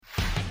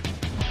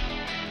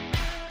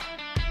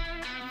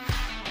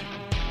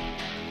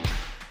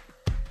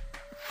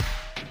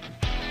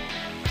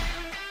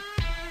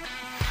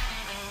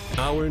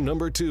Hour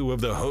number 2 of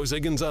the Jose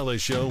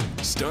Gonzalez Show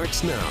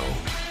starts now.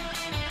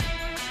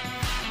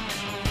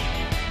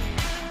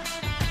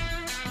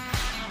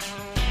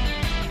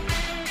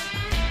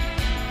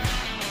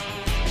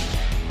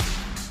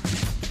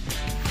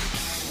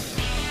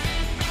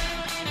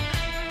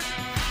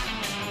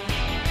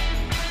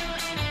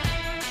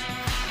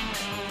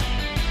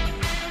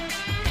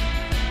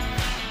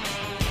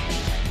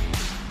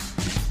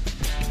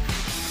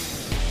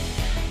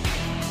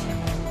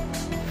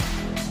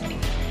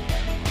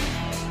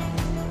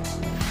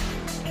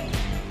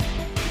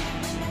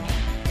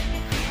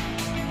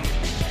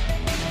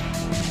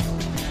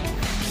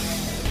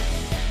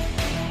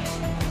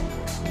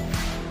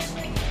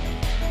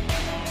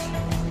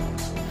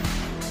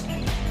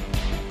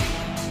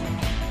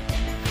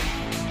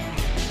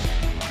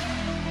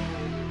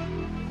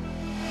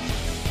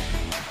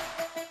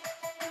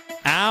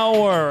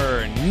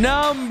 Hour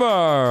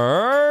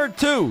number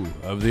 2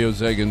 of the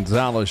Jose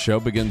Gonzalez Show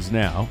begins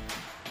now.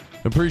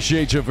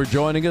 Appreciate you for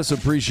joining us.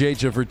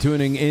 Appreciate you for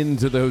tuning in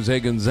to the Jose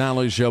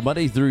Gonzalez Show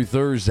Monday through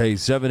Thursday,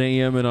 7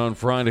 a.m. and on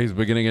Fridays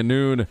beginning at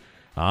noon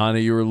on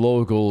your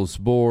local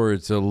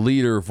sports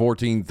leader,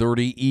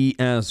 1430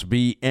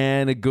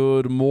 ESPN.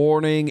 Good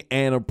morning,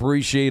 and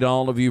appreciate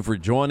all of you for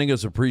joining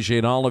us.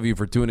 Appreciate all of you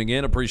for tuning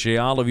in. Appreciate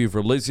all of you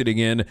for listening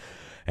in.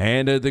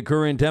 And the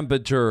current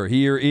temperature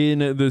here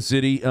in the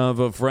city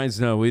of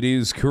Fresno, it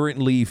is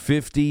currently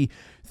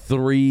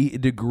 53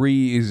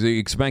 degrees. The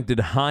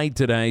expected high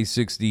today,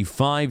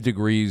 65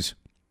 degrees,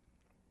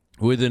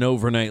 with an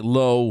overnight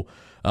low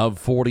of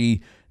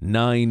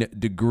 49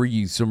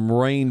 degrees. Some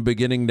rain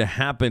beginning to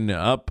happen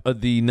up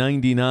the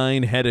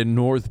 99 headed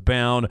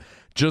northbound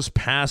just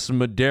past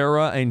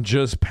Madera and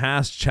just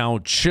past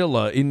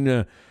Chowchilla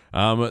in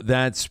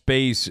that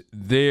space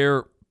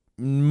there.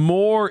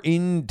 More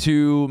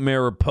into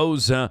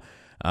Mariposa,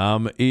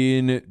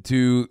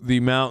 into the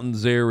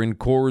mountains there in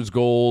Coors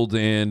Gold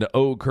and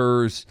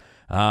Oakhurst,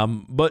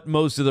 but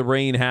most of the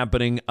rain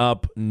happening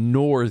up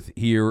north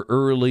here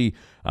early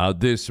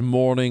this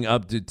morning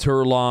up to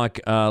Turlock,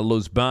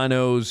 Los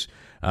Banos,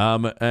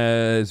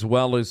 as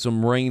well as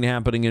some rain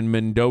happening in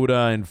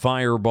Mendota and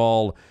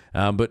Fireball,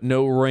 but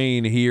no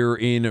rain here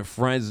in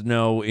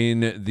Fresno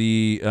in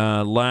the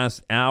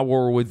last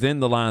hour,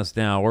 within the last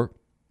hour.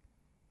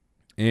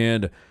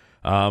 And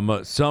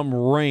some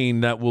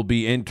rain that will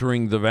be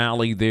entering the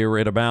valley there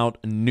at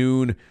about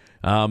noon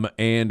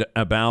and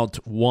about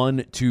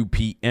 2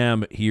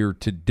 p.m. here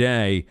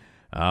today.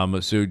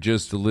 So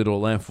just a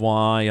little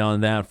FYI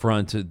on that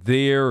front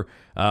there.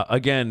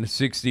 Again,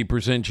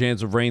 60%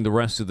 chance of rain the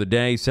rest of the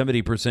day,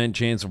 70%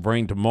 chance of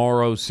rain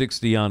tomorrow,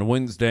 60 on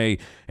Wednesday,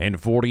 and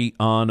 40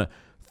 on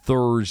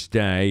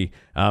Thursday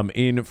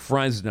in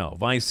Fresno.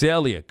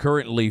 Visalia,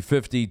 currently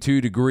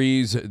 52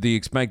 degrees. The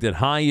expected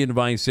high in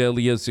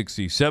Visalia,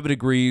 67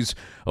 degrees.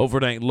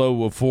 Overnight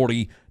low of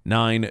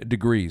 49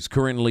 degrees.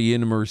 Currently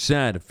in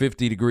Merced,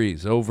 50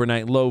 degrees.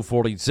 Overnight low,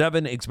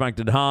 47.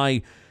 Expected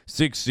high,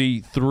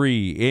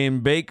 63.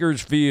 In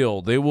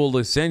Bakersfield, they will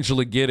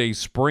essentially get a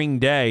spring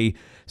day.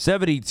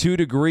 72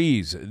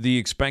 degrees. The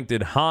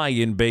expected high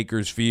in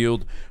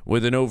Bakersfield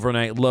with an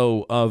overnight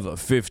low of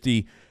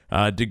 50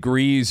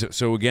 degrees.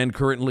 So again,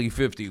 currently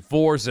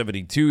 54,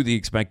 72, the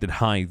expected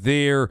high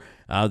there.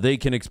 They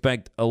can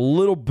expect a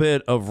little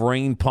bit of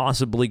rain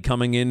possibly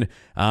coming in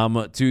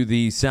to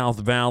the South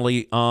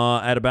Valley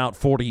at about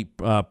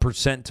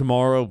 40%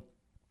 tomorrow,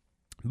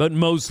 but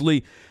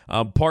mostly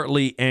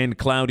partly and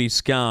cloudy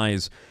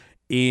skies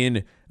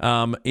in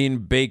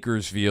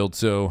Bakersfield.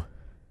 So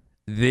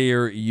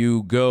there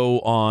you go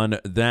on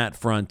that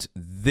front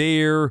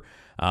there.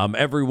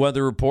 Every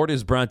weather report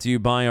is brought to you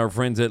by our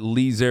friends at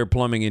Lee's Air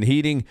Plumbing and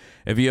Heating.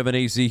 If you have an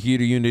AC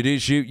heater unit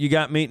issue, you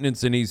got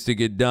maintenance that needs to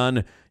get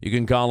done, you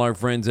can call our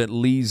friends at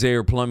Lee's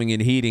Air Plumbing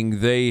and Heating.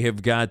 They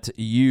have got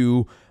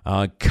you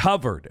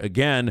covered.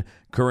 Again,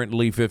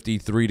 currently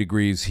 53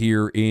 degrees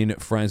here in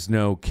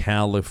Fresno,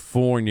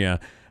 California.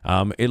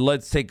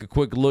 Let's take a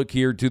quick look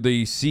here to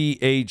the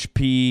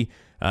CHP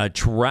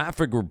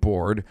traffic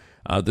report.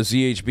 The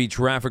CHP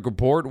traffic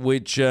report,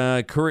 which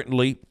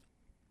currently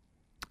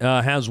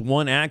has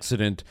one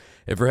accident.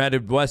 If you're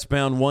headed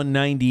westbound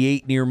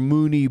 198 near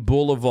Mooney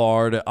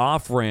Boulevard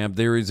off-ramp,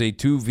 there is a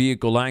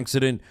 2-vehicle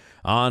accident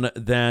on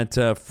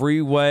that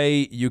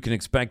freeway. You can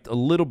expect a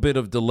little bit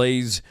of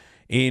delays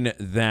in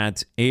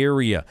that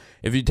area.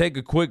 If you take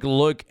a quick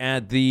look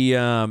at the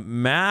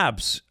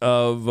maps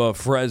of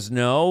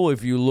Fresno,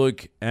 if you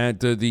look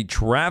at the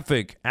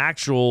traffic,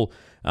 actual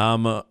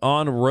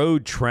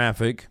on-road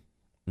traffic,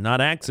 not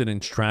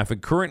accidents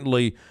traffic,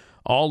 currently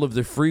all of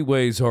the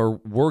freeways are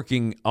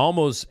working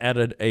almost at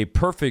a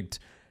perfect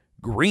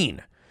green.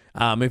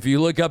 If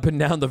you look up and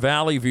down the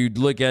valley, if you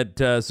look at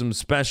some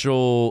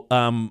special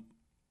apps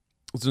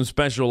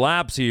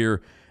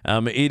here,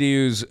 it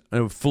is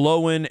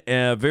flowing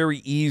very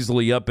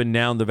easily up and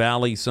down the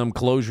valley. Some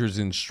closures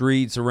in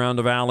streets around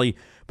the valley,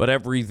 but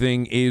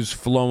everything is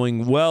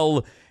flowing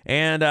well.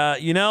 And,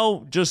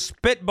 just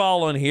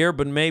spitballing here,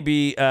 but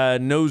maybe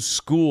no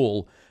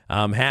school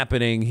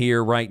happening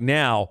here right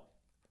now.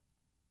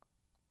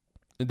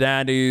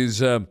 that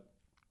is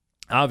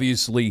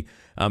obviously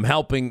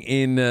helping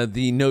in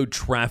the no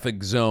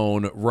traffic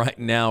zone right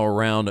now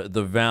around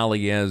the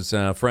valley as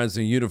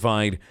Fresno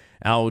Unified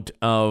out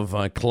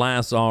of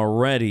class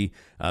already.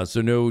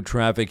 So no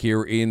traffic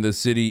here in the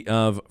city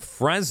of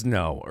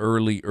Fresno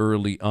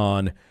early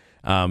on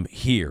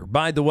here.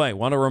 By the way,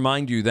 want to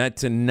remind you that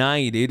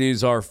tonight it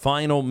is our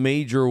final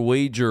major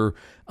wager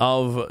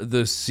of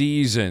the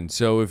season.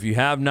 So if you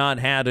have not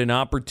had an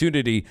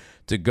opportunity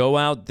to go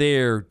out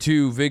there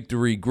to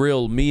Victory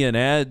Grill, me and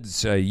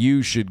Ed's,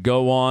 you should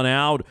go on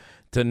out.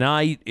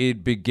 Tonight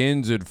it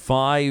begins at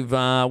 5.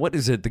 What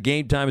is it? The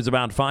game time is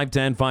about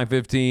 5:10,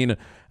 5:15.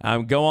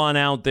 Go on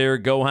out there.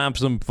 Go have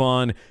some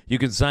fun. You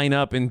can sign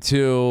up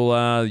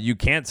until you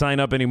can't sign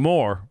up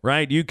anymore,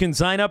 right? You can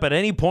sign up at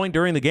any point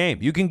during the game.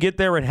 You can get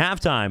there at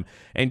halftime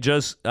and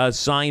just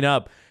sign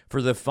up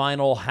for the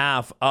final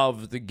half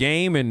of the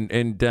game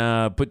and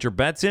put your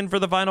bets in for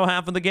the final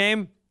half of the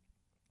game.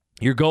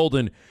 You're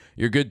golden.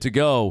 You're good to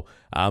go.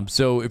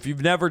 So if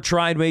you've never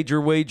tried Major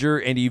Wager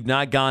and you've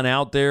not gone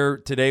out there,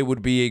 today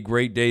would be a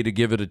great day to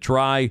give it a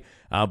try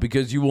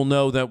because you will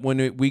know that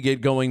when we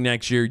get going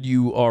next year,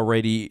 you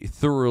already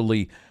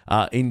thoroughly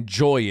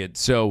enjoy it.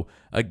 So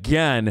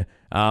again,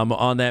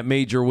 on that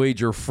Major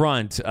Wager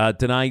front,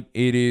 tonight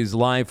it is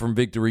live from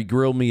Victory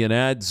Grill, me and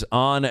Ed's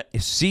on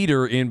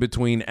Cedar in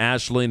between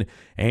Ashland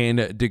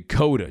and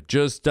Dakota.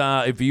 Just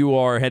if you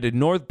are headed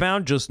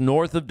northbound, just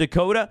north of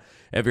Dakota.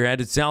 If you're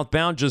headed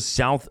southbound, just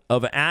south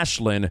of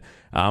Ashland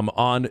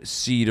on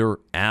Cedar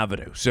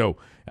Avenue. So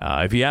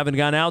if you haven't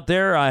gone out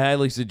there, I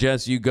highly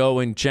suggest you go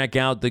and check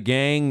out the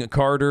gang,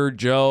 Carter,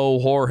 Joe,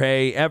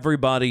 Jorge,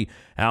 everybody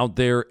out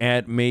there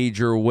at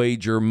Major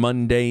Wager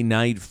Monday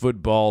Night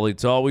Football.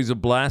 It's always a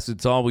blast.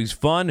 It's always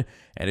fun.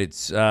 And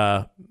it's,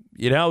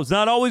 it's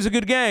not always a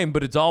good game,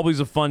 but it's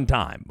always a fun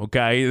time.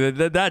 Okay?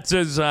 That's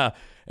as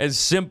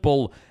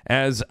simple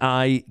as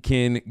I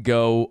can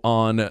go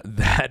on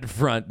that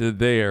front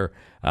there.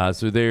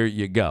 So there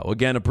you go.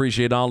 Again,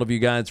 appreciate all of you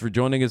guys for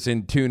joining us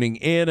and tuning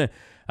in.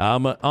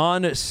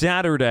 On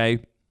Saturday,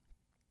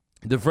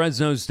 the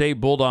Fresno State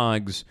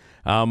Bulldogs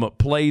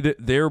played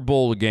their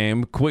bowl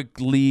game,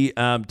 quickly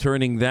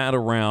turning that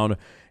around.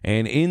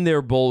 And in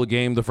their bowl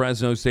game, the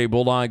Fresno State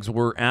Bulldogs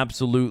were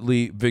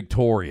absolutely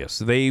victorious.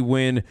 They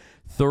win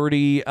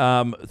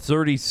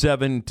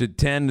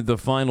 37-10, the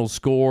final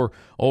score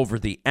over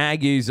the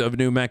Aggies of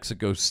New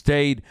Mexico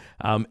State.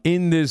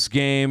 In this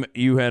game,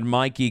 you had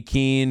Mikey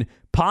Keene.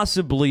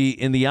 Possibly,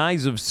 in the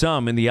eyes of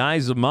some, in the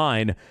eyes of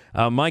mine,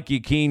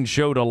 Mikey Keene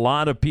showed a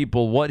lot of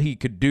people what he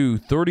could do.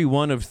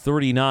 31 of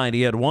 39.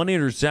 He had one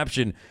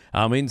interception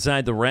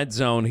inside the red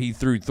zone. He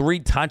threw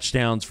 3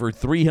 touchdowns for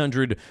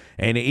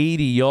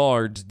 380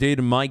 yards,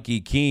 did Mikey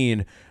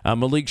Keene.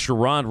 Malik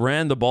Sherrod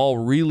ran the ball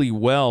really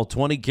well.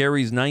 20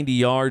 carries, 90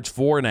 yards,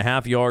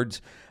 4.5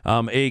 yards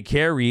a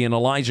carry. And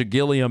Elijah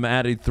Gilliam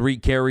added 3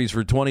 carries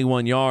for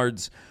 21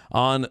 yards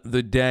on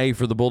the day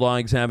for the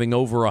Bulldogs, having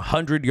over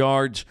 100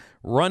 yards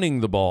running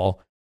the ball.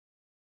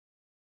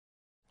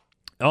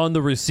 On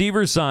the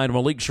receiver side,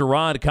 Malik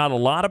Sherrod caught a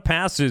lot of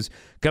passes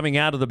coming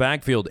out of the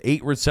backfield.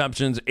 8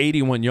 receptions,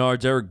 81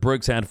 yards. Eric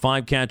Brooks had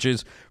 5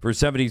 catches for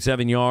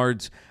 77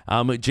 yards.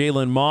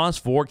 Jalen Moss,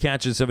 4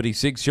 catches,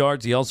 76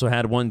 yards. He also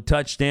had 1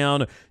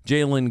 touchdown.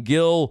 Jalen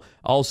Gill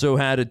also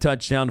had a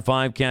touchdown,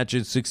 5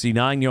 catches,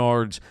 69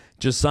 yards.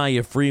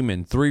 Josiah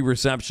Freeman, 3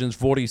 receptions,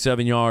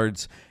 47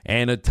 yards,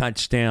 and a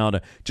touchdown.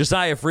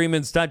 Josiah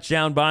Freeman's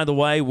touchdown, by the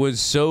way, was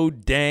so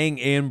dang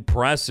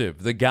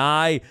impressive. The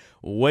guy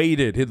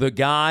waited. The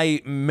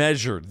guy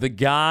measured. The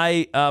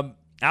guy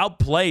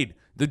outplayed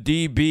the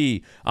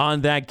DB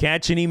on that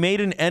catch, and he made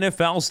an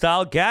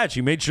NFL-style catch.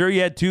 He made sure he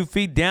had 2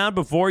 feet down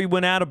before he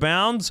went out of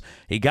bounds.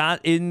 He got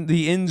in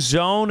the end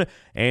zone,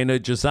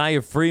 and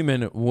Josiah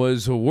Freeman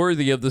was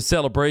worthy of the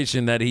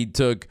celebration that he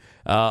took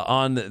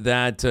on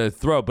that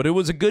throw. But it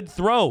was a good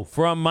throw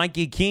from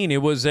Mikey Keene.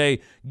 It was a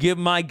give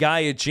my guy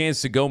a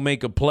chance to go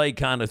make a play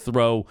kind of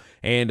throw.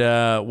 And,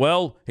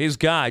 his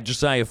guy,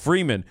 Josiah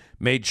Freeman,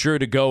 made sure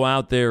to go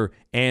out there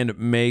and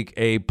make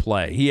a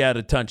play. He had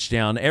a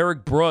touchdown.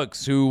 Eric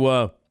Brooks,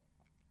 who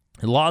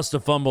lost a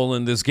fumble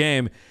in this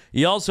game,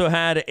 he also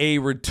had a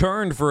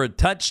return for a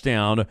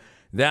touchdown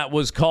that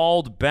was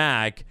called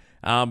back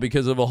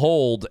because of a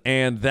hold,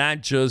 and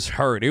that just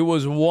hurt. It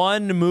was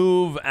one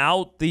move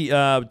out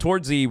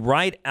towards the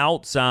right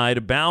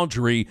outside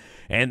boundary,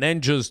 and then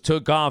just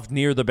took off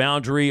near the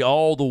boundary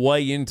all the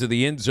way into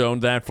the end zone.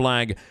 That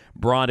flag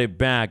brought it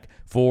back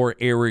for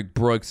Eric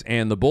Brooks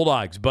and the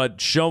Bulldogs, but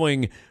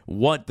showing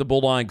what the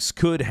Bulldogs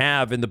could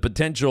have and the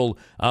potential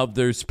of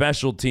their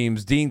special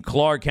teams. Dean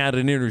Clark had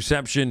an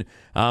interception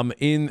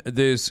in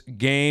this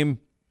game,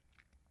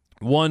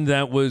 one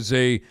that was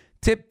a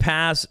tip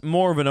pass,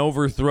 more of an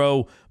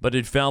overthrow, but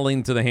it fell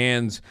into the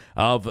hands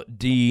of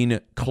Dean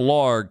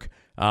Clark.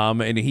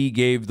 and he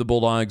gave the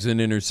Bulldogs an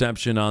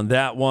interception on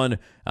that one.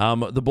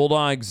 The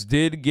Bulldogs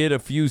did get a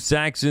few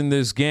sacks in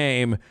this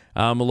game.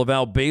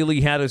 Laval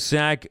Bailey had a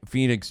sack.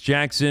 Phoenix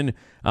Jackson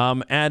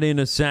add in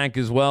a sack,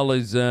 as well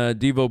as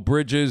Devo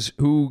Bridges,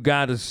 who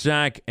got a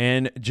sack,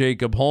 and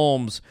Jacob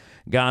Holmes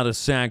got a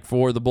sack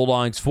for the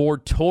Bulldogs. 4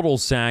 total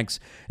sacks.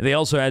 They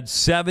also had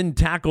 7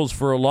 tackles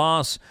for a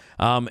loss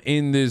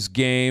in this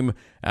game.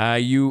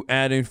 You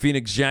add in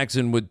Phoenix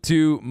Jackson with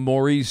 2.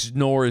 Maurice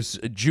Norris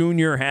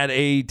Jr. had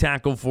a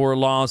tackle for a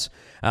loss,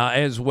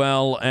 as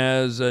well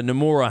as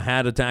Nomura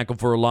had a tackle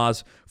for a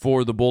loss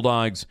for the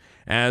Bulldogs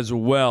as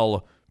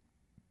well.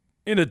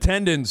 In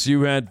attendance,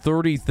 you had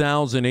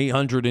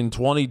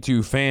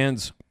 30,822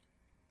 fans.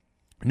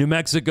 New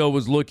Mexico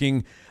was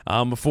looking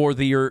for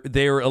their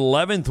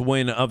 11th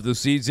win of the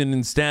season.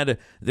 Instead,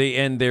 they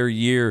end their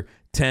year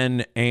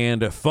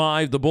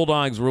 10-5. The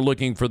Bulldogs were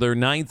looking for their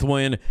 9th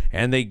win,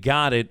 and they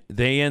got it.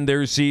 They end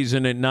their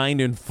season at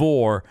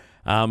 9-4.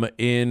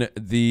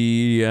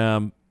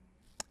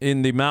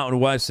 In the Mountain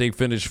West, they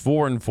finished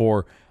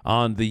 4-4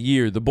 on the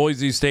year. The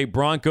Boise State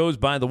Broncos,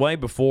 by the way,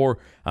 before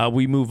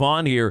we move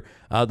on here,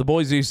 the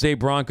Boise State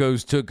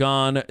Broncos took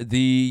on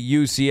the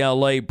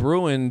UCLA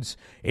Bruins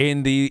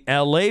in the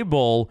LA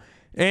Bowl.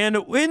 And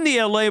in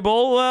the LA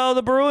Bowl, well,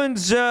 the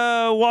Bruins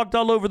walked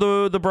all over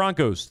the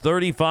Broncos,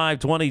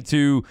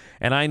 35-22.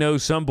 And I know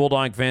some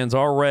Bulldog fans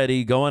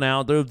already going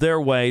out of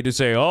their way to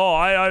say, oh,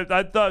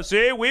 I thought,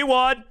 see, we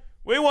won.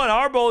 We won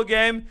our bowl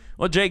game.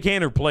 Well, Jake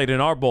Haener played in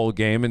our bowl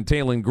game, and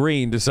Taylon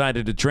Green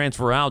decided to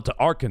transfer out to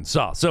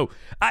Arkansas. So,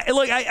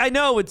 I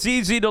know it's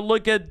easy to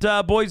look at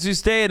Boise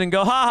State and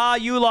go, ha-ha,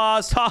 you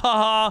lost,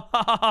 ha-ha-ha,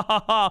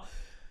 ha-ha-ha-ha.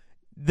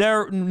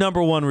 Their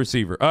number one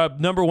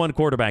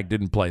quarterback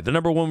didn't play. The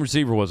number one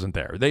receiver wasn't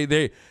there.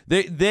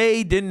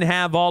 They didn't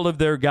have all of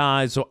their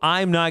guys, so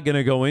I'm not going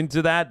to go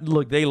into that.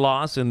 Look, they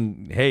lost,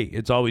 and hey,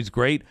 it's always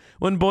great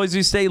when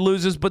Boise State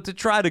loses, but to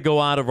try to go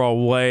out of our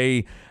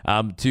way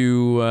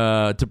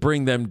to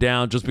bring them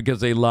down just because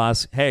they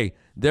lost, hey,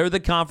 they're the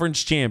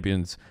conference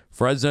champions.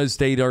 Fresno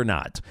State are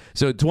not.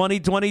 So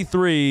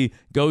 2023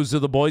 goes to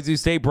the Boise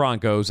State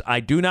Broncos.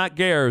 I do not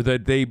care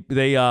that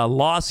they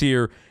lost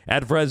here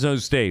at Fresno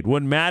State.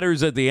 What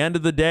matters at the end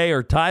of the day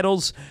are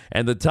titles,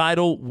 and the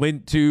title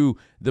went to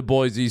the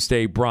Boise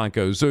State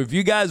Broncos. So if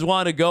you guys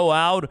want to go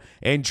out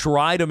and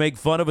try to make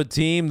fun of a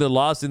team that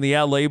lost in the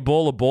LA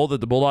Bowl, a bowl that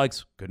the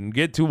Bulldogs couldn't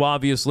get to,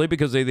 obviously,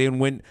 because they didn't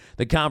win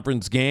the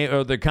conference game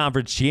or the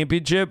conference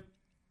championship,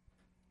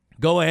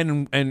 go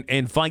ahead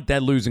and fight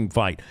that losing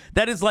fight.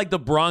 That is like the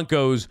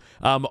Broncos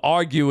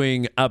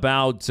arguing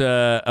about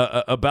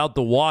the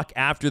walk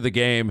after the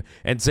game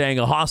and saying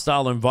a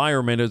hostile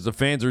environment as the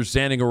fans are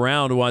standing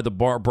around while the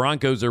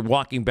Broncos are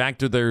walking back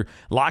to their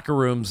locker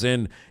rooms.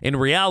 And in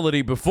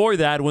reality, before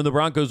that, when the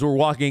Broncos were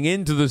walking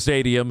into the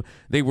stadium,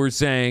 they were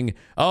saying,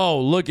 oh,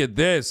 look at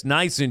this,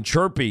 nice and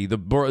chirpy. The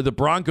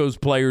Broncos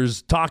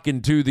players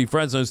talking to the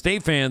Fresno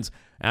State fans.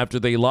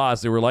 After they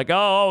lost, they were like,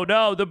 oh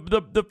no,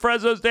 the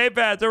Fresno State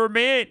fans, they were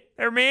mean.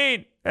 They're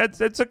mean.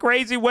 It's a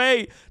crazy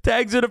way to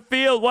exit a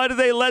field. Why do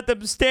they let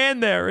them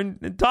stand there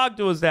and talk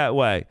to us that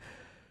way?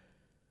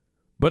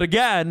 But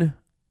again,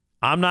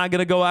 I'm not going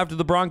to go after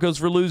the Broncos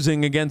for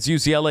losing against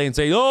UCLA and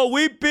say, oh,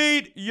 we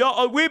beat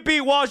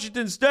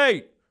Washington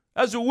State.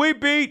 That's what we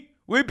beat.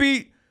 We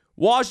beat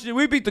Washington.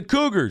 We beat the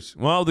Cougars.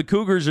 Well, the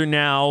Cougars are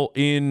now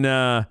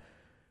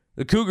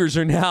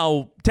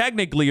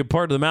technically a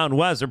part of the Mountain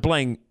West. They're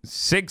playing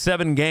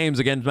 6-7 games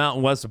against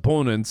Mountain West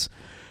opponents.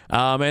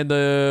 And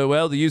the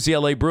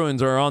UCLA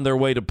Bruins are on their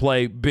way to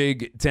play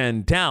Big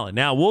Ten talent.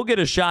 Now, we'll get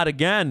a shot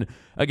again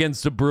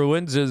against the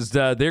Bruins as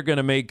they're going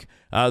to make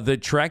the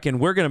trek, and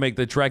we're going to make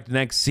the trek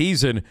next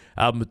season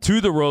to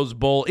the Rose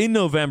Bowl in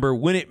November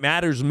when it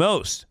matters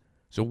most.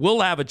 So we'll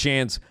have a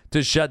chance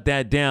to shut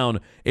that down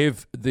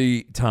if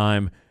the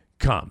time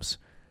comes.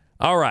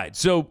 All right,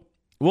 so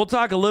we'll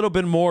talk a little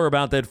bit more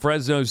about that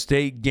Fresno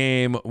State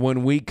game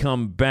when we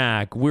come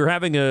back. We're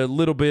having a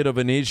little bit of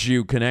an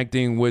issue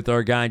connecting with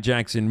our guy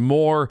Jackson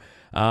Moore.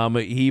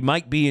 He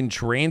might be in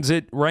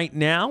transit right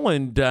now,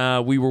 and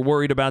we were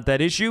worried about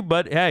that issue.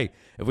 But, hey,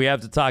 if we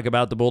have to talk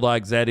about the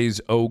Bulldogs, that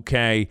is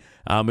okay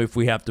if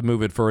we have to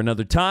move it for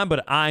another time.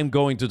 But I'm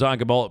going to talk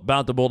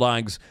about the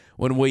Bulldogs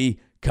when we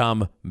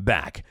come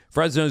back.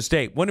 Fresno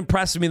State, what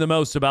impressed me the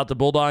most about the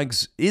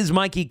Bulldogs is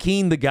Mikey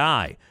Keene, the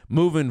guy,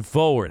 moving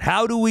forward.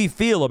 How do we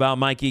feel about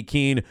Mikey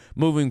Keene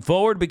moving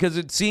forward? Because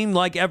it seemed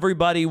like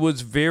everybody was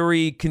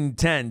very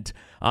content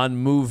on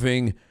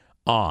moving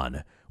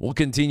on. We'll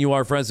continue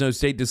our Fresno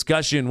State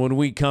discussion when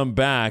we come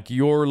back.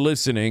 You're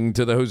listening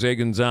to the Jose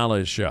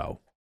Gonzalez Show.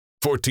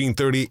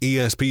 1430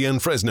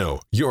 ESPN Fresno,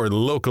 your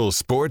local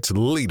sports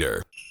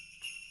leader.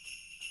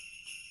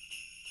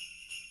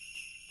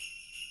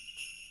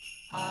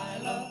 I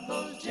love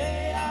those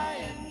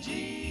J-I-N-G-L-E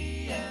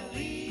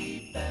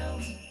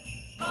bells.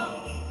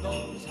 Oh,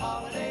 those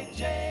holiday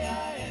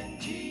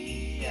J-I-N-G-L-E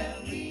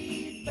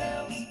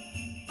bells.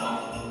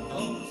 Oh,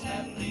 those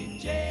happy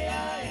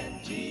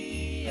J-I-N-G-L-E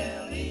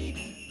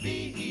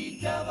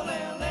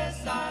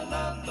B-E-double-L-S. I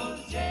love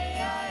those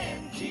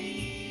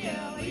J-I-N-G-L-E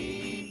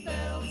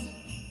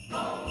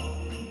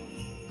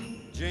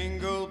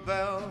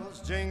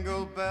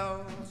jingle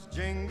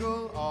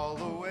all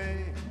the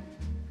way.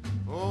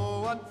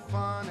 Oh, what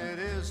fun it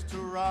is to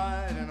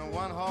ride in a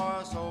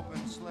one-horse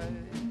open sleigh.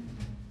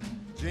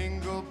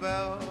 Jingle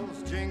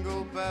bells,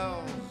 jingle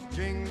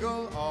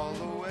all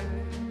the way.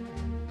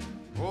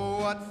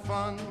 Oh, what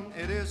fun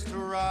it is to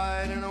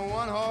ride in a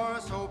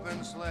one-horse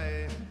open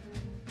sleigh.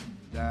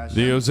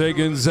 The Jose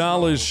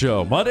Gonzalez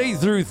Show, Monday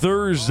through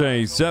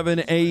Thursday,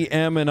 7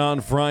 a.m. and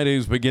on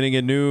Fridays beginning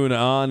at noon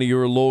on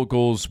your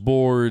local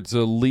sports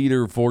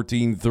leader,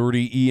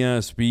 1430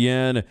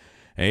 ESPN.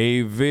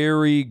 A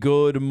very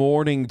good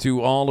morning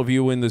to all of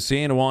you in the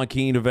San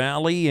Joaquin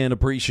Valley, and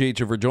appreciate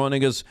you for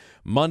joining us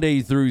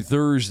Monday through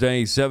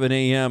Thursday, 7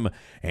 a.m.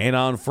 and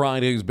on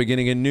Fridays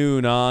beginning at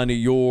noon on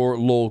your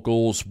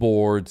local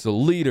sports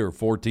leader,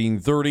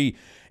 1430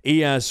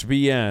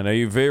 ESPN.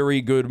 A very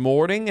good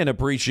morning, and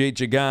appreciate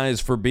you guys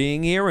for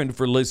being here and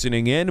for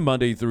listening in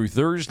Monday through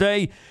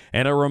Thursday.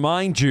 And I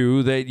remind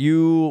you that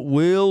you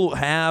will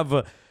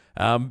have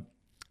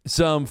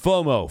some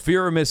FOMO,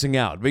 fear of missing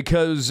out,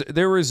 because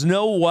there is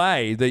no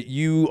way that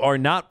you are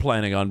not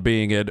planning on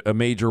being at a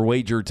major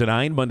wager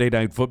tonight, Monday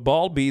Night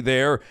Football. Be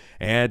there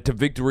at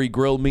Victory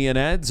Grill Me and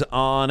Ed's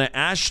on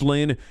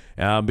Ashland,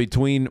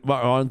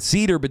 on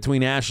Cedar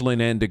between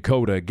Ashland and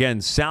Dakota. Again,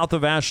 south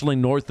of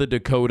Ashland, north of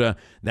Dakota,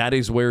 that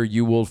is where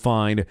you will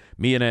find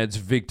Me and Ed's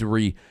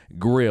Victory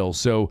Grill.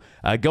 So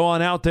go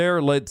on out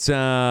there. Let's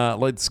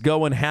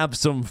go and have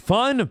some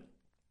fun.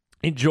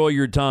 Enjoy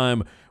your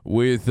time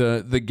with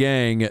the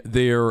gang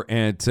there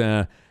at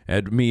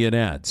Me and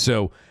Ed.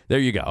 So there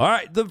you go. All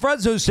right, the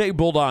Fresno State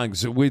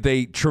Bulldogs with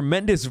a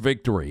tremendous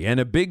victory and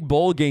a big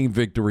bowl game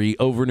victory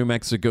over New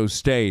Mexico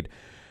State.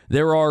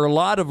 There are a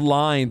lot of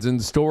lines and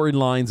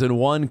storylines, and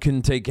one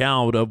can take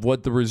out of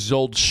what the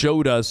results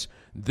showed us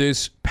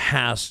this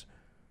past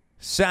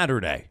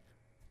Saturday.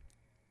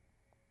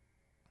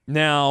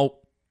 Now,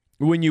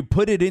 when you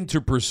put it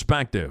into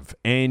perspective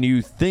and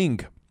you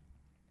think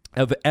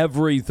of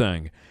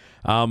everything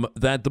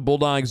that the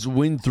Bulldogs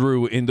went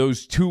through in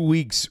those 2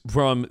 weeks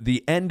from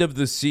the end of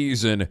the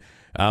season,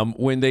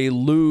 when they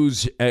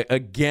lose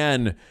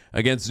again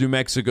against New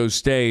Mexico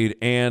State,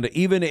 and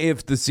even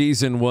if the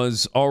season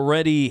was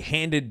already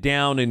handed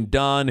down and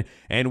done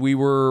and we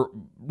were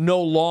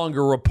no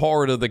longer a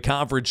part of the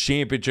conference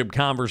championship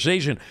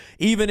conversation,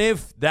 even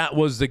if that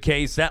was the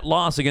case, that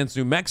loss against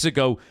New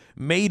Mexico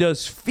made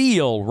us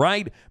feel,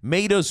 right?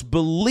 Made us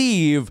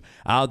believe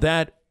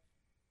that,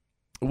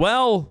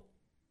 well,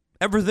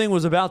 everything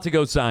was about to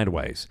go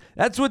sideways.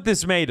 That's what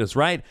this made us,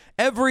 right?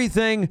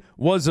 Everything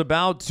was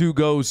about to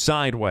go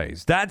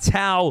sideways. That's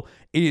how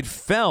it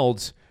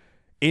felt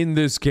in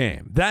this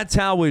game. That's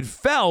how it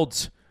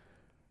felt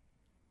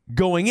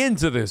going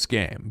into this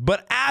game.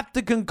 But at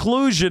the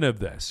conclusion of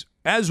this,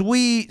 as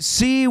we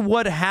see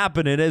what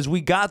happened and as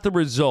we got the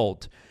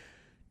result,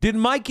 did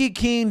Mikey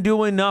Keene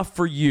do enough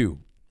for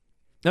you?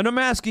 And I'm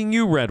asking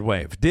you, Red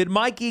Wave, did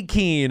Mikey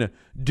Keene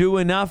do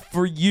enough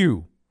for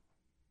you?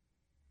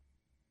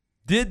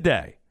 Did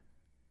they?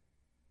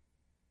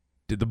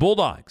 Did the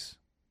Bulldogs?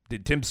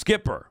 Did Tim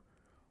Skipper?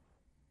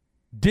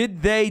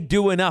 Did they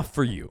do enough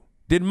for you?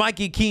 Did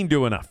Mikey Keene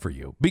do enough for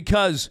you?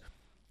 Because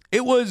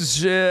it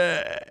was,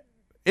 in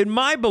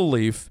my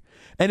belief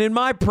and in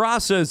my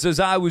process as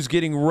I was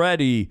getting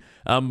ready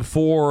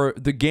for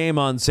the game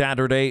on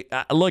Saturday,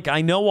 look,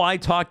 I know I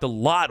talked a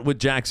lot with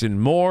Jackson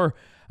Moore,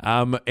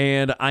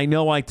 and I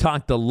know I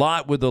talked a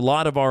lot with a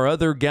lot of our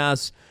other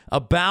guests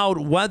about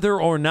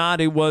whether or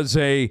not it was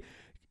a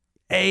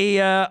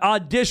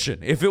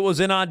audition. If it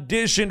was an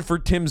audition for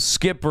Tim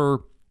Skipper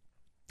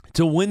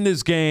to win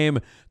this game,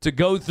 to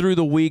go through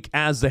the week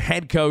as the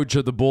head coach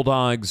of the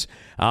Bulldogs,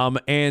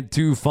 and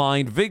to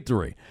find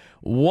victory.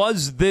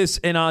 Was this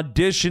an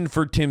audition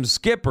for Tim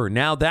Skipper?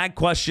 Now that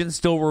question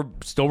still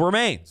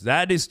remains.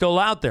 That is still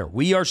out there.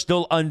 We are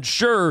still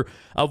unsure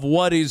of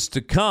what is to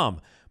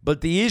come.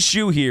 But the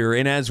issue here,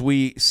 and as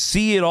we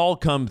see it all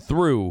come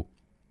through,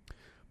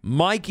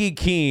 Mikey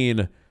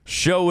Keene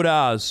showed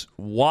us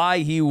why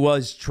he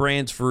was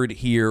transferred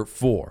here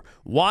for,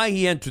 why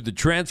he entered the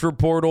transfer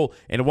portal,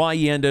 and why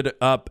he ended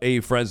up a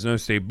Fresno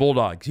State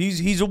Bulldog.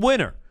 He's a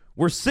winner.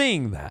 We're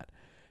seeing that.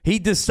 He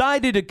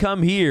decided to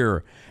come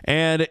here,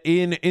 and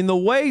in the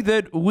way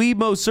that we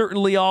most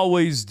certainly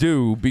always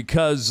do,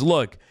 because,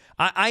 look,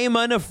 I am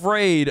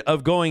unafraid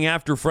of going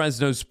after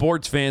Fresno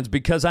sports fans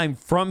because I'm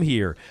from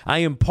here. I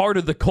am part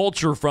of the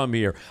culture from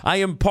here. I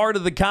am part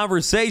of the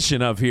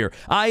conversation of here.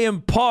 I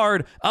am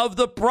part of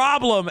the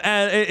problem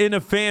in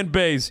a fan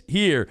base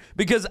here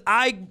because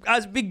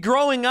as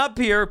growing up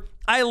here,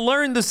 I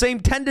learned the same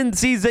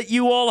tendencies that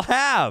you all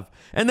have.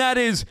 And that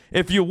is,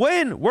 if you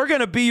win, we're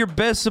going to be your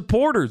best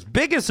supporters,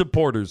 biggest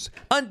supporters,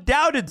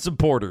 undoubted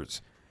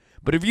supporters.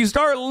 But if you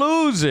start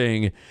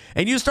losing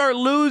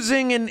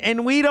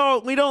and we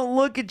don't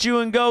look at you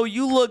and go,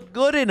 you look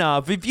good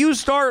enough. If you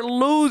start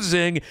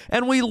losing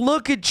and we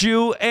look at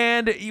you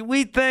and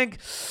we think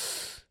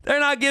they're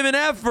not giving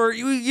effort,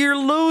 you're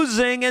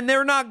losing and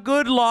they're not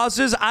good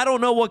losses. I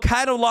don't know what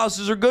kind of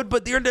losses are good,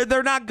 but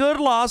they're not good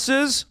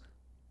losses.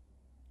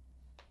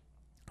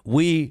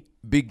 We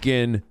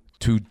begin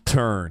to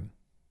turn.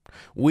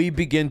 We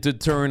begin to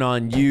turn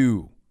on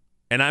you.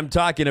 And I'm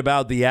talking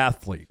about the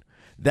athlete.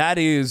 That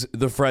is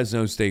the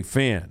Fresno State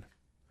fan.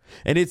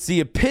 And it's the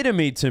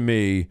epitome to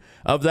me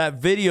of that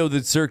video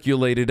that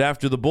circulated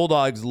after the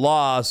Bulldogs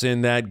lost,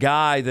 and that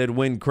guy that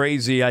went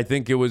crazy, I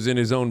think it was in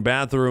his own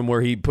bathroom,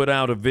 where he put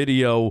out a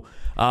video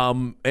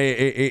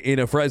in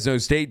a Fresno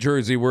State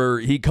jersey where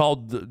he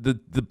called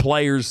the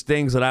players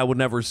things that I would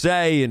never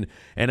say, and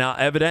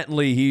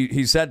evidently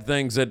he said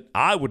things that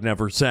I would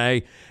never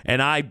say,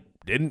 and I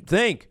didn't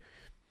think.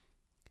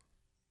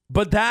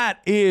 But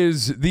that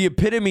is the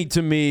epitome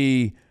to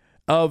me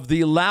of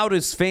the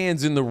loudest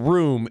fans in the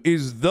room,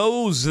 is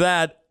those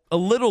that a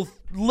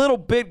little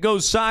bit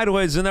goes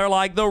sideways and they're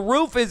like, the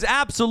roof is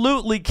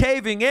absolutely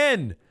caving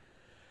in.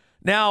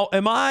 Now,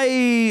 am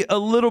I a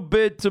little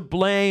bit to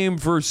blame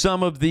for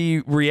some of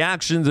the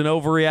reactions and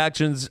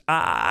overreactions?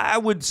 I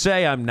would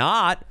say I'm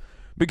not,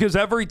 because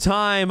every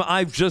time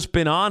I've just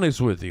been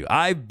honest with you.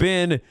 I've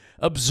been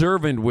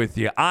observant with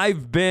you.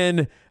 I've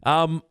been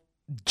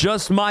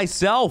just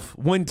myself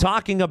when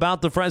talking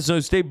about the Fresno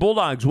State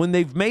Bulldogs. When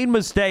they've made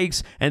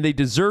mistakes and they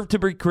deserve to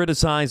be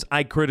criticized,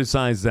 I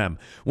criticize them.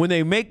 When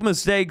they make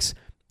mistakes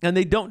and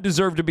they don't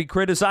deserve to be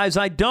criticized,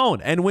 I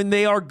don't. And when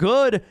they are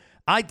good,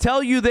 I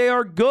tell you they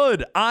are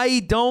good. I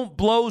don't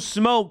blow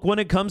smoke when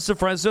it comes to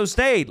Fresno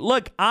State.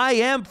 Look, I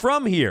am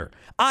from here.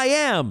 I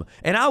am.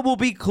 And I will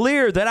be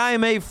clear that I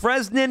am a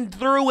Fresnan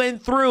through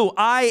and through.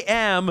 I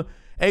am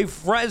a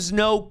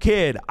Fresno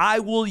kid. I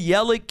will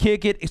yell it,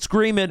 kick it,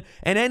 scream it,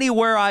 and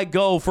anywhere I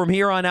go from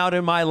here on out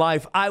in my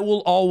life, I will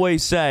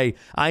always say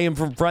I am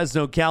from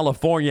Fresno,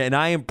 California, and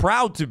I am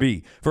proud to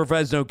be from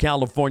Fresno,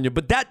 California.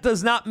 But that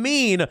does not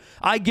mean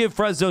I give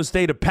Fresno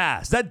State a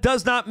pass. That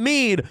does not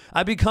mean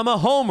I become a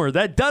homer.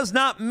 That does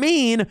not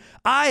mean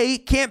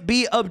I can't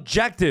be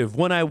objective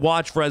when I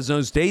watch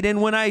Fresno State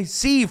and when I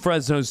see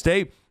Fresno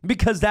State,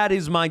 because that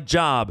is my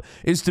job,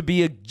 is to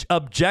be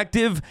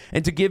objective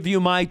and to give you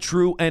my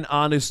true and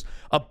honest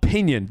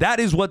opinion.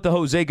 That is what the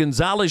Jose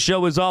Gonzalez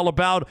Show is all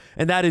about,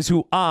 and that is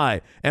who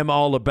I am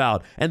all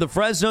about. And the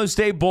Fresno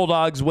State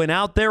Bulldogs went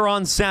out there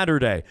on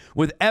Saturday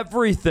with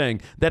everything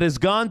that has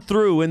gone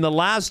through in the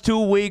last 2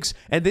 weeks,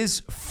 and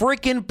this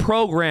freaking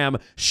program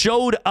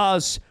showed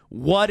us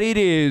what it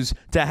is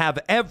to have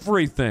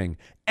everything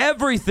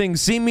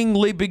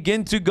seemingly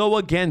begin to go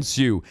against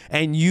you,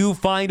 and you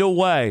find a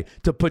way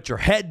to put your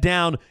head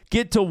down,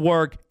 get to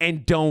work,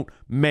 and don't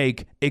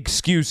make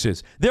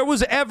excuses. There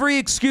was every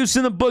excuse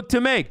in the book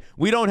to make.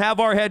 We don't have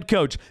our head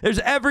coach. There's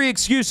every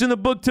excuse in the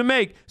book to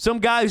make. Some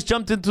guys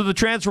jumped into the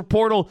transfer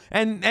portal,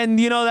 and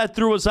that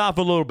threw us off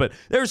a little bit.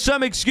 There's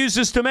some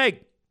excuses to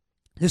make.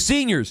 The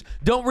seniors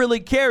don't really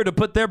care to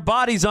put their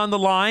bodies on the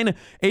line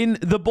in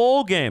the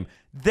bowl game.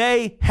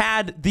 They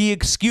had the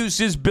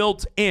excuses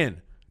built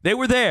in. They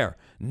were there.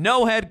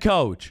 No head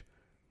coach.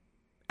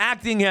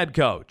 Acting head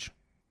coach.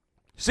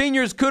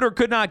 Seniors could or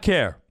could not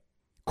care.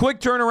 Quick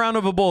turnaround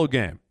of a bowl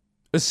game.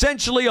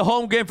 Essentially a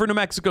home game for New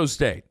Mexico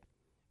State.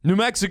 New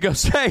Mexico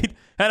State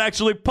had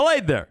actually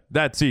played there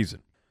that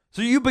season.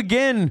 So you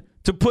begin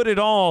to put it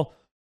all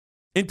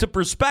into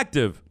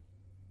perspective.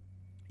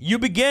 You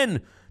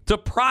begin to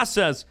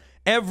process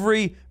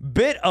every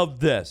bit of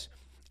this.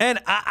 And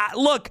I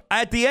look,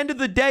 at the end of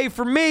the day,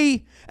 for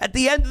me,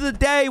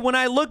 when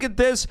I look at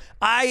this,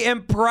 I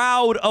am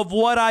proud of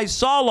what I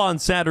saw on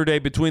Saturday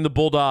between the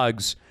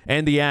Bulldogs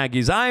and the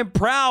Aggies. I am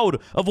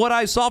proud of what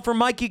I saw from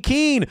Mikey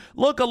Keene.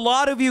 Look, a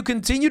lot of you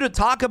continue to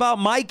talk about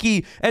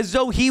Mikey as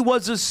though he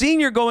was a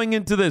senior going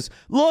into this.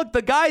 Look,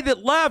 the guy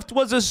that left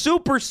was a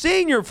super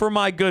senior, for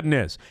my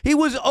goodness. He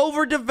was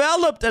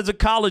overdeveloped as a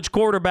college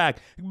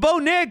quarterback. Bo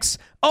Nix,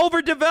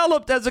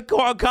 overdeveloped as a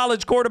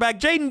college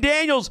quarterback. Jaden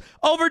Daniels,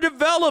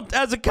 overdeveloped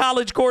as a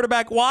college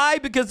quarterback. Why?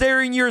 Because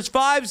they're in years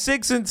 5,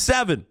 6, and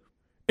 7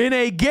 in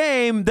a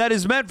game that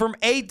is meant from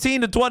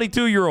 18 to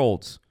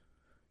 22-year-olds.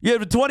 You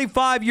had a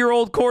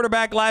 25-year-old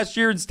quarterback last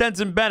year in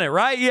Stetson Bennett,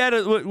 right? You had,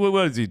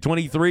 what is he,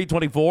 23,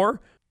 24?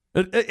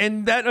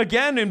 And that,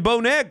 again, in Bo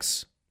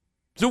Nix.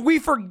 So we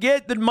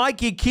forget that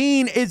Mikey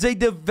Keene is a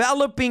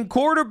developing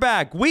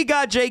quarterback. We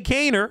got Jay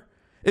Kaner,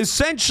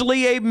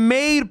 essentially a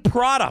made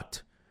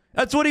product.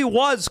 That's what he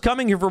was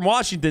coming here from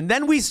Washington.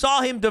 Then we saw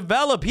him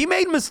develop. He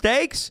made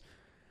mistakes.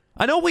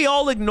 I know we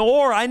all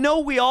ignore. I know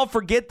we all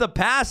forget the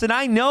past. And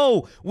I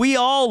know we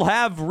all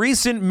have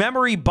recent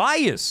memory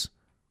bias.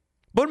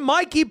 But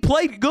Mikey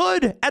played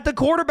good at the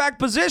quarterback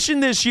position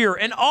this year.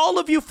 And all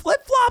of you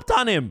flip-flopped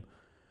on him.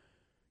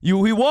 He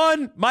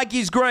won,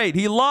 Mikey's great.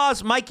 He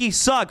lost, Mikey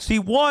sucks. He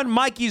won,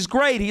 Mikey's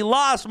great. He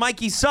lost,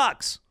 Mikey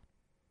sucks.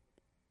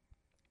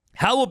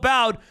 How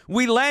about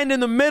we land in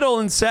the middle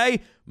and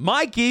say,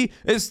 Mikey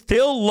is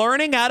still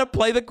learning how to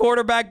play the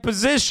quarterback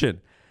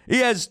position. He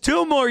has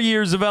 2 more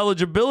years of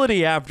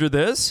eligibility after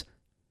this.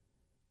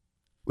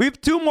 We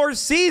have 2 more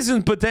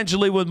seasons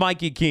potentially with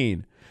Mikey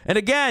Keene. And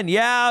again,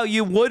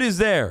 Wood is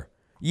there.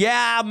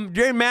 Yeah,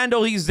 Jaden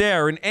Mandel, he's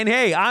there. And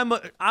hey, I'm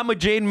a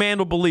Jaden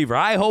Mandel believer.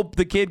 I hope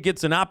the kid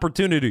gets an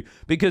opportunity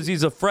because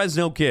he's a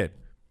Fresno kid.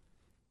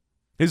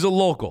 He's a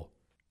local.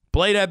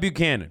 Played at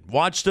Buchanan.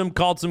 Watched him,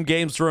 called some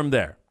games for him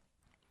there.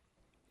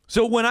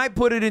 So when I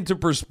put it into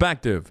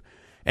perspective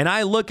and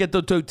I look at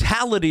the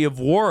totality of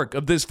work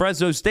of this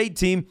Fresno State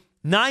team,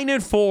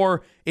 9-4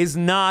 is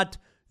not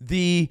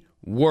the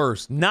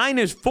worst.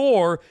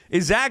 9-4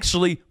 is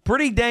actually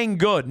pretty dang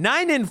good.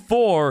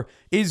 9-4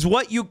 is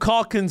what you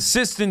call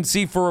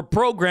consistency for a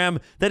program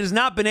that has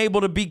not been able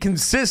to be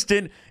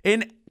consistent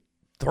in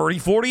 30,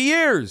 40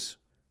 years.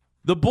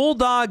 The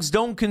Bulldogs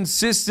don't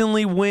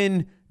consistently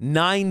win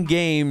 9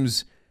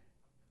 games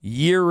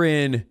year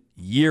in,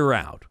 year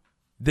out.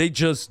 They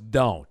just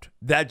don't.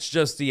 That's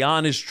just the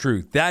honest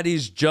truth. That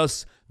is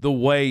just the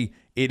way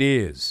it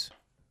is.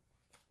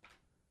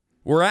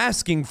 We're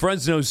asking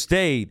Fresno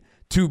State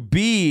to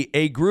be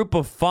a group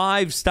of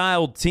 5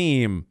 style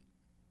team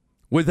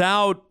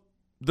without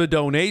the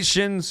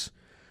donations,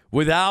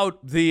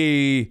 without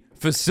the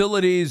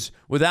facilities,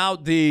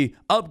 without the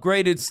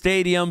upgraded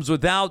stadiums,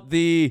 without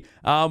the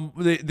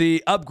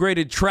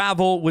upgraded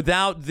travel,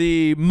 without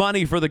the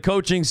money for the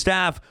coaching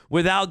staff,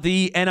 without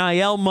the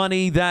NIL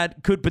money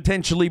that could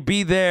potentially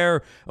be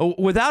there,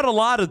 without a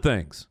lot of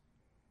things.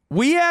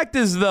 We act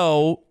as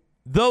though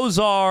those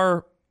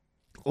are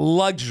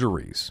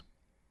luxuries.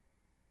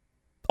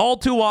 All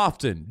too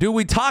often do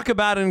we talk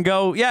about it and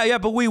go, yeah,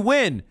 but we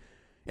win.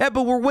 Yeah,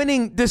 but we're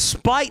winning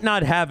despite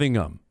not having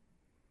them.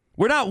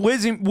 We're not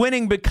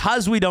winning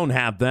because we don't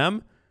have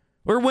them.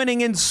 We're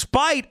winning in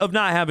spite of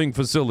not having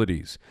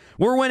facilities.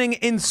 We're winning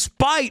in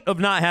spite of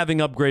not having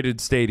upgraded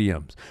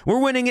stadiums.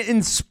 We're winning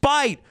in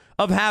spite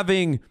of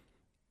having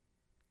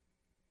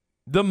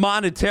the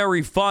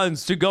monetary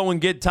funds to go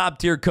and get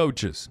top-tier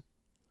coaches.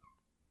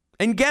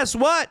 And guess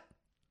what?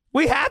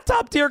 We have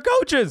top-tier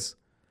coaches.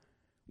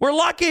 We're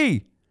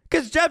lucky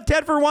because Jeff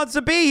Tedford wants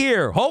to be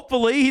here.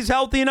 Hopefully, he's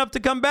healthy enough to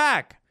come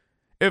back.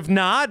 If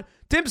not,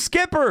 Tim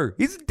Skipper,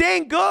 he's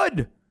dang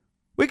good.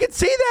 We can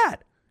see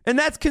that. And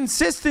that's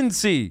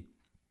consistency.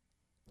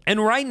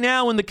 And right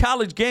now in the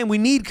college game, we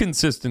need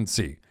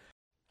consistency.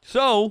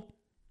 So,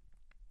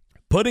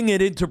 putting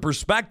it into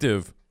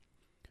perspective,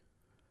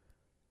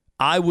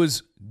 I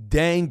was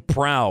dang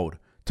proud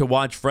to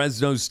watch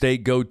Fresno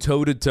State go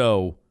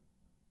toe-to-toe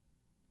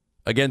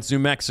against New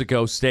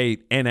Mexico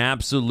State and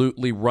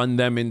absolutely run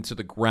them into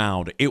the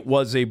ground. It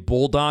was a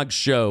Bulldog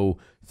show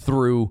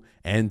through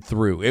and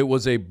through. It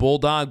was a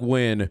Bulldog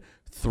win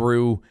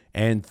through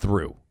and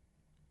through.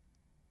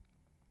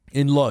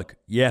 And look,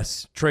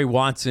 yes, Trey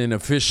Watson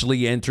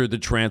officially entered the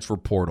transfer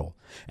portal.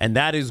 And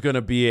that is going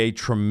to be a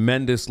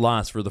tremendous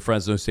loss for the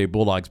Fresno State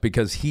Bulldogs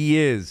because he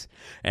is,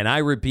 and I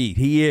repeat,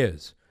 he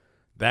is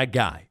that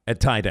guy at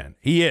tight end.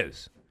 He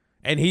is.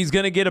 And he's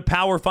going to get a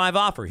Power 5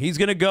 offer. He's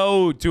going to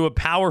go to a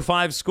Power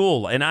 5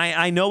 school. And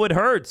I know it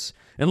hurts.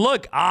 And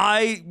look,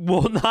 I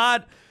will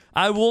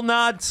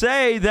not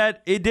say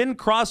that it didn't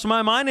cross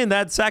my mind in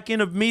that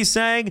second of me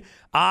saying,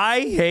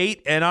 I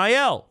hate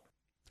NIL.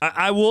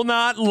 I will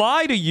not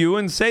lie to you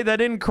and say that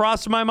didn't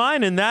cross my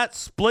mind in that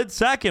split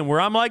second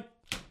where I'm like,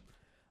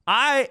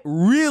 I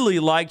really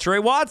like Trey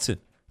Watson.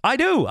 I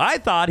do. I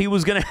thought he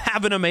was going to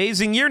have an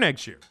amazing year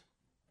next year.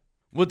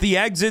 With the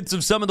exits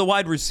of some of the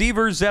wide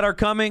receivers that are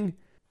coming,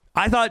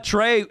 I thought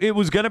Trey, it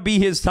was going to be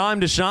his time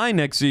to shine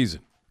next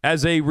season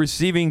as a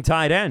receiving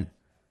tight end.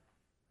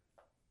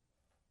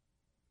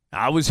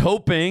 I was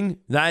hoping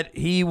that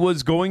he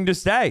was going to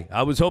stay.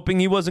 I was hoping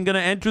he wasn't going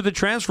to enter the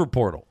transfer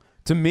portal.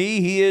 To me,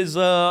 he is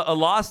a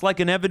loss like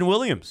an Evan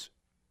Williams.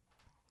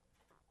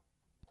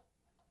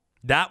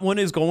 That one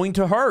is going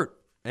to hurt,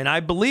 and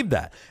I believe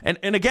that. And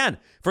again,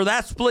 for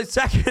that split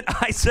second,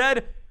 I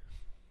said,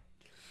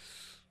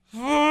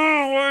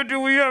 why do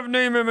we have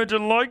name, image,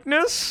 and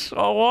likeness?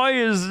 Oh, why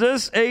is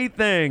this a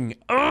thing?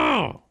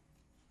 Oh.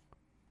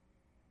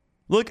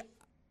 Look,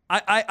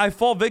 I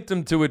fall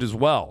victim to it as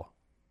well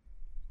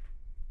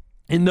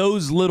in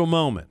those little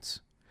moments.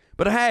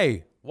 But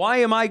hey, why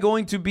am I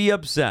going to be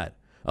upset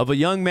of a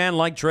young man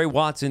like Trey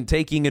Watson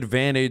taking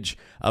advantage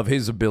of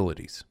his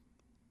abilities?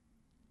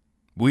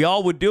 We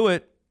all would do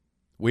it.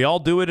 We all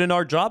do it in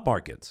our job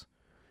markets.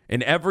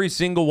 In every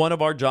single one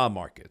of our job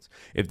markets.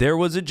 If there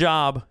was a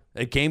job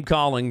that came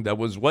calling that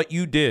was what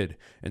you did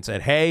and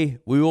said, hey,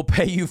 we will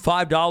pay you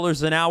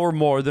 $5 an hour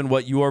more than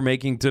what you are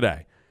making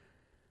today,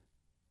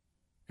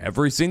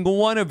 every single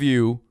one of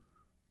you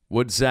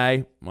would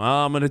say,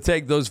 well, I'm going to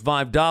take those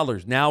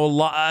 $5.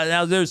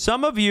 Now there's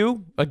some of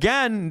you,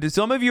 again,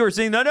 some of you are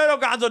saying, no,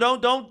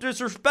 Gonzo, don't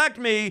disrespect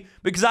me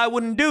because I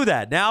wouldn't do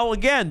that. Now,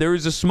 again, there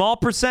is a small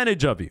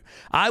percentage of you.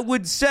 I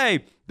would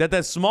say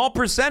that small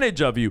percentage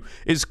of you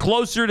is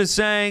closer to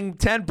saying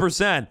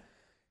 10%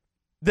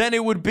 than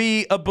it would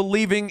be of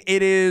believing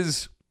it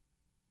is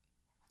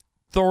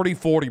 30,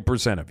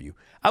 40% of you.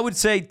 I would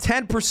say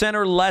 10%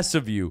 or less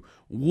of you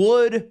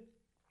would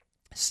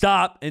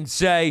stop and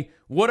say,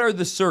 what are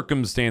the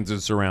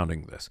circumstances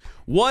surrounding this?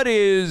 What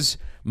is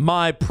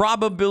my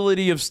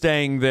probability of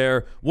staying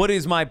there? What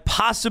is my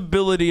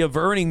possibility of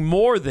earning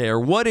more there?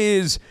 What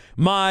is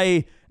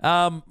my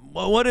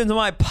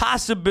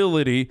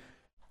possibility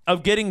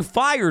of getting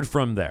fired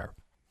from there?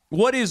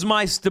 What is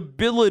my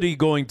stability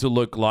going to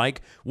look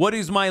like? What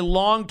is my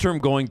long-term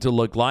going to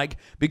look like?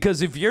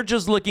 Because if you're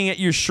just looking at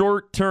your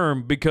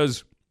short-term,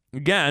 because,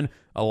 again,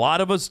 a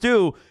lot of us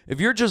do, if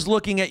you're just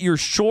looking at your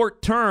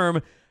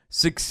short-term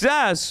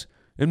success,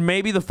 and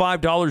maybe the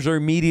 $5 are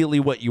immediately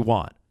what you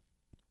want.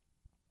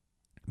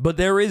 But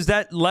there is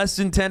that less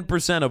than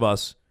 10% of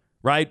us,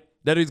 right,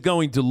 that is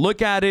going to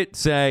look at it,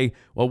 say,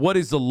 well, what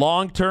is the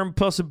long-term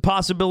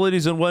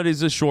possibilities and what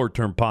is the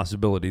short-term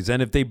possibilities?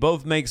 And if they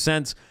both make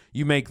sense,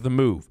 you make the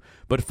move.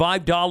 But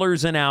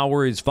 $5 an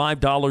hour is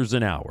 $5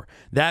 an hour.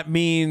 That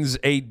means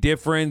a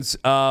difference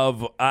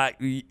of, I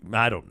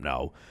don't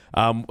know.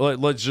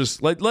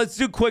 Let's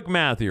do quick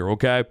math here,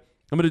 okay?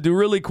 I'm going to do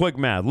really quick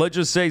math. Let's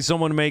just say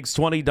someone makes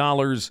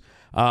 $20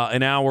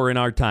 an hour in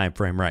our time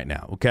frame right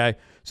now, okay?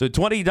 So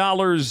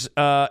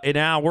 $20 an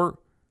hour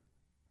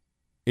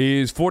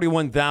is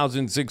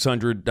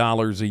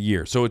 $41,600 a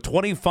year. So at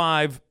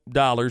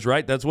 $25,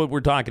 right? That's what we're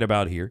talking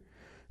about here.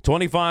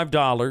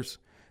 $25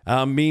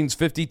 means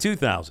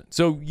 $52,000.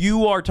 So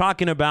you are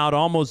talking about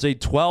almost a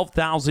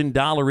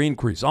 $12,000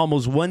 increase,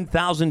 almost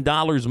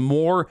 $1,000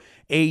 more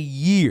a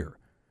year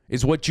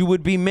is what you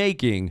would be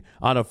making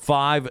on a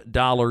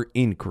 $5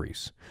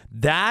 increase.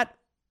 That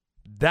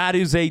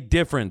is a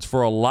difference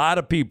for a lot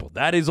of people.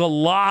 That is a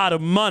lot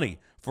of money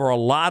for a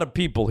lot of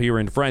people here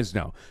in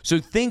Fresno. So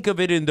think of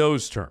it in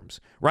those terms,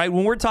 right?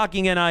 When we're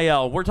talking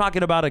NIL, we're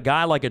talking about a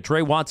guy like a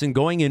Trey Watson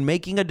going and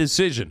making a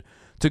decision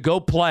to go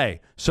play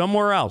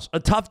somewhere else. A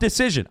tough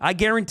decision, I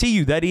guarantee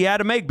you, that he had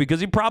to make because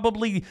he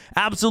probably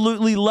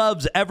absolutely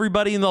loves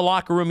everybody in the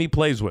locker room he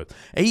plays with.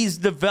 He's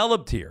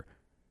developed here.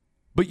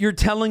 But you're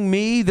telling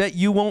me that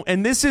you won't,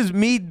 and this is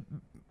me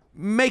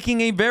making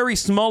a very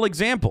small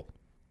example,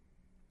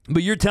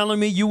 but you're telling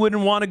me you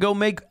wouldn't want to go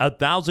make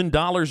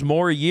 $1,000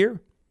 more a year?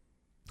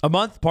 A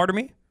month, pardon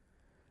me?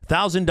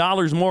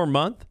 $1,000 more a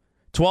month?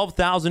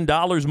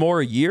 $12,000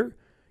 more a year?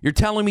 You're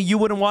telling me you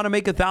wouldn't want to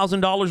make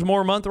 $1,000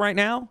 more a month right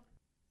now?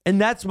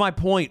 And that's my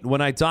point when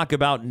I talk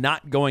about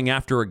not going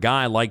after a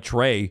guy like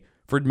Trey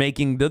for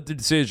making the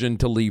decision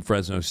to leave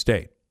Fresno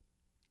State.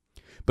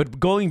 But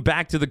going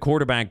back to the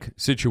quarterback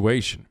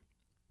situation,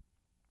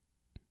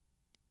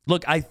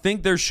 look, I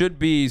think there should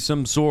be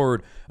some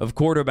sort of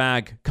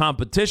quarterback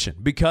competition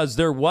because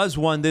there was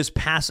one this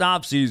past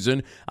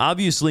offseason.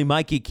 Obviously,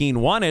 Mikey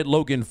Keene won it.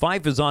 Logan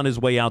Fife is on his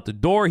way out the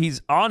door.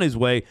 He's on his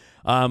way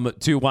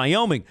to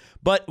Wyoming.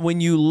 But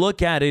when you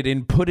look at it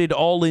and put it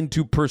all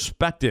into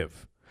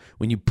perspective,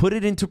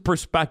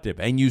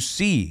 and you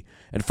see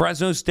at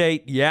Fresno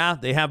State, yeah,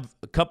 they have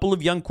a couple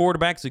of young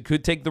quarterbacks that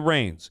could take the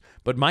reins.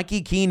 But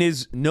Mikey Keene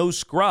is no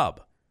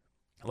scrub,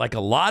 like a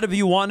lot of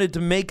you wanted to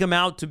make him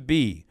out to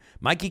be.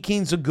 Mikey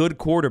Keene's a good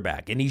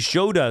quarterback, and he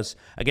showed us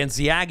against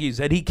the Aggies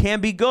that he can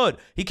be good.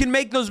 He can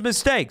make those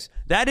mistakes.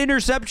 That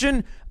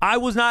interception, I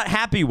was not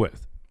happy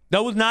with.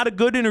 That was not a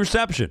good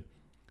interception.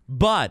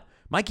 But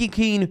Mikey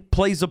Keene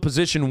plays the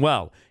position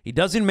well. He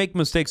doesn't make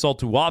mistakes all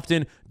too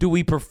often. Do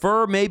we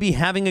prefer maybe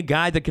having a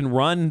guy that can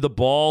run the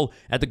ball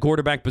at the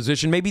quarterback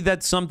position? Maybe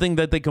that's something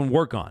that they can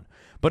work on.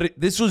 But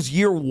this was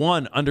year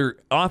one under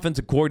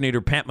offensive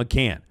coordinator Pat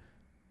McCann.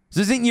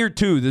 This isn't year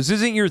 2. This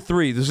isn't year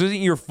 3. This isn't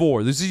year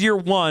 4. This is year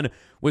 1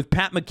 with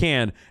Pat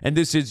McCann, and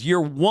this is year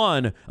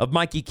 1 of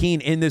Mikey Keene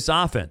in this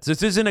offense.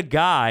 This isn't a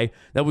guy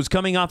that was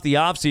coming off the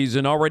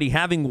offseason already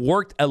having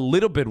worked a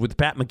little bit with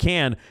Pat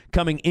McCann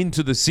coming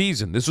into the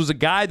season. This was a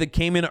guy that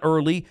came in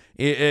early,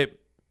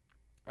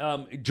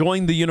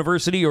 joined the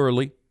university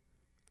early,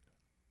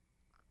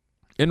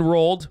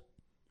 enrolled,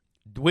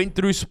 went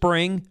through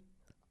spring,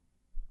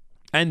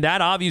 and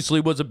that obviously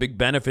was a big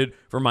benefit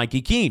for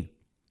Mikey Keene.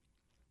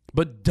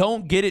 But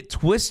don't get it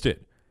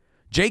twisted.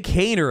 Jake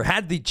Haener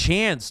had the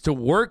chance to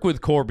work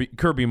with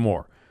Kirby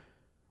Moore,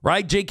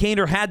 right? Jake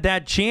Haener had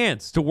that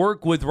chance to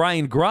work with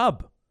Ryan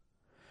Grubb.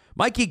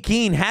 Mikey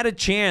Keene had a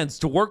chance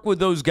to work with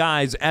those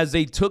guys as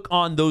they took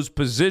on those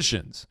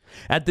positions.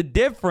 At the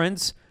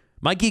difference,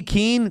 Mikey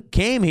Keene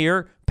came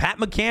here, Pat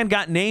McCann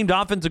got named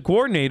offensive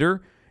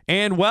coordinator,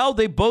 and, well,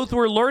 they both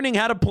were learning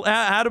how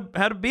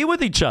to be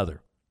with each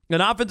other.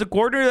 An offensive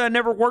coordinator that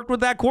never worked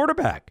with that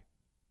quarterback.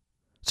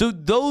 So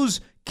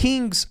those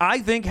kinks, I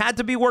think, had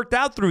to be worked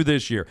out through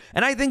this year.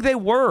 And I think they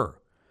were.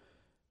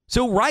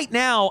 So right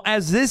now,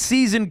 as this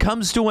season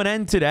comes to an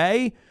end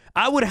today,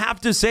 I would have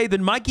to say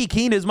that Mikey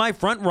Keene is my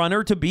front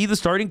runner to be the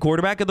starting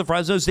quarterback of the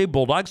Fresno State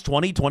Bulldogs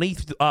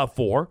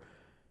 2024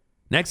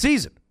 next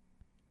season.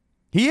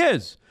 He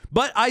is.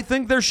 But I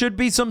think there should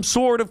be some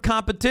sort of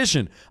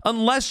competition.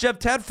 Unless Jeff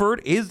Tedford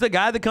is the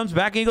guy that comes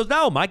back and he goes,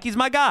 no, Mikey's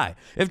my guy.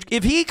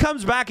 If he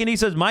comes back and he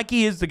says,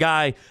 Mikey is the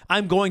guy,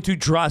 I'm going to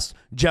trust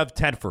Jeff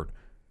Tedford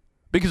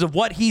because of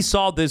what he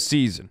saw this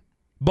season.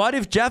 But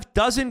if Jeff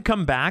doesn't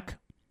come back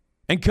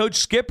and Coach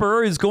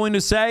Skipper is going to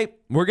say,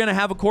 we're going to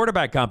have a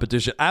quarterback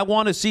competition, I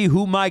want to see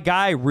who my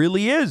guy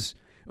really is,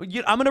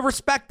 I'm going to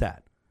respect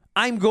that.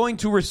 I'm going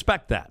to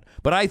respect that.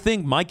 But I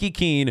think Mikey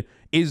Keene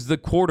is the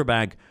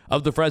quarterback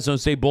of the Fresno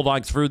State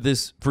Bulldogs for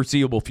this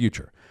foreseeable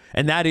future.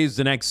 And that is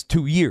the next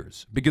 2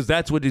 years, because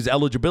that's what his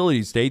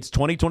eligibility states,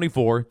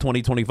 2024,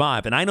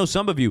 2025. And I know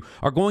some of you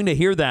are going to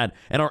hear that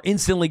and are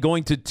instantly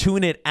going to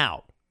tune it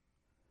out.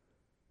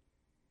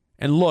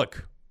 And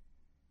look,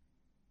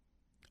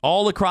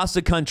 all across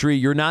the country,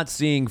 you're not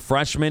seeing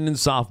freshmen and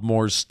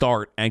sophomores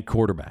start at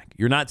quarterback.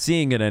 You're not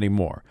seeing it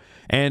anymore.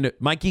 And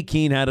Mikey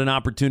Keene had an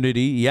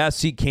opportunity.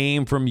 Yes, he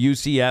came from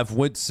UCF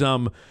with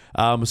some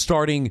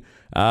starting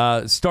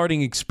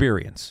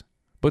experience.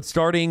 But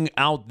starting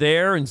out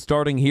there and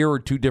starting here are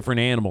two different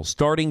animals.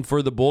 Starting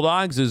for the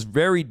Bulldogs is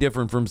very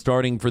different from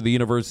starting for the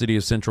University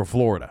of Central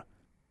Florida.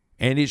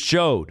 And it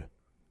showed.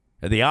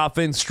 The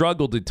offense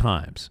struggled at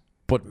times.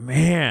 But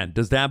man,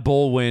 does that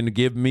bowl win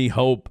give me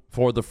hope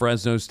for the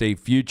Fresno State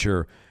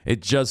future.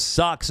 It just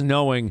sucks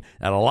knowing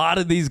that a lot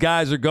of these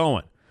guys are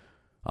going.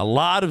 A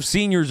lot of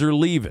seniors are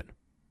leaving.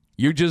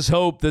 You just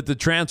hope that the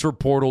transfer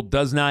portal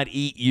does not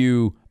eat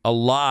you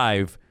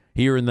alive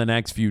here in the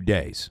next few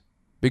days,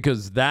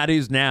 because that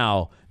is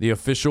now the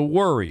official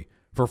worry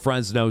for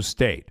Fresno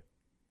State.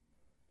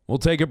 We'll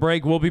take a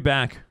break. We'll be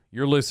back.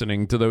 You're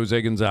listening to the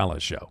Jose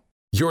Gonzalez Show.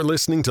 You're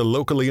listening to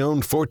locally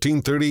owned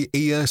 1430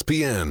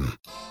 ESPN.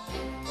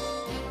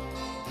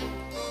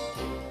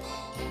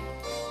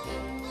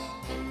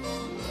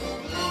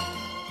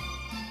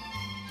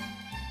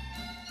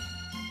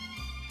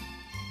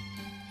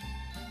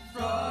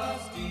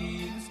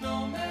 Frosty the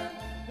Snowman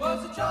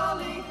was a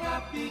jolly,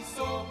 happy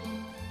soul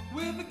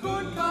with a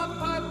corncob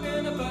pipe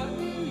and a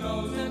button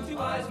nose and two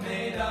eyes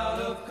made out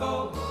of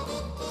coal.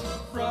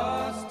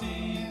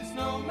 Frosty the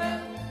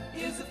Snowman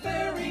is a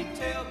fairy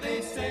tale, they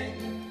say.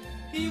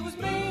 He was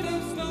made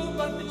of snow,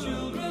 but the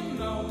children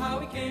know how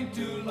he came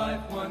to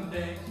life one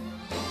day.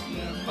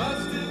 There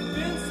must have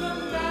been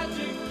some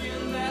magic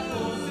in that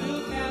old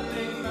silk hat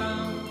they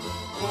found,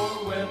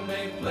 for when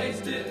they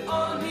placed it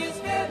on his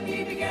head,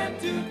 he began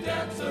to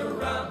dance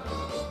around.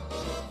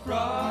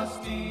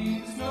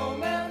 Frosty the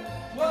Snowman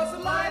was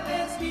alive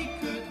as he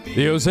could be.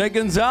 The Jose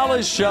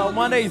Gonzalez Show,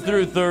 Monday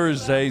through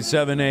Thursday,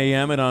 7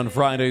 a.m. and on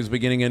Fridays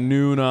beginning at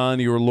noon on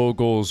your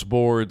local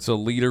sports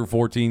leader,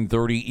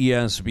 1430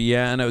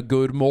 ESPN.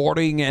 Good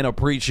morning and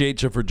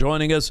appreciate you for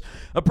joining us.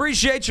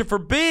 Appreciate you for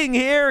being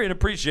here and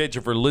appreciate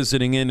you for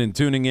listening in and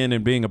tuning in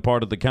and being a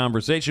part of the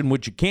conversation,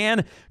 which you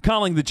can,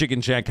 calling the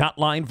Chicken Shack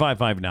hotline,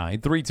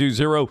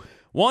 559-320-1430,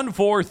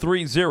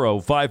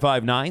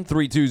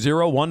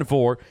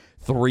 559-320-1430.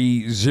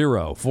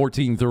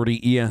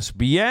 1430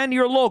 ESPN,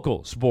 your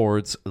local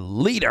sports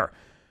leader.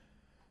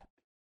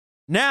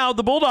 Now,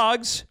 the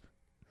Bulldogs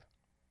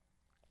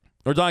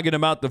are talking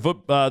about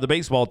the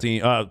baseball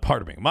team.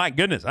 Pardon me. My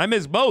goodness, I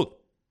missed both.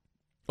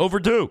 Over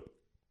two.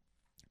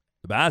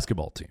 The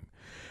basketball team.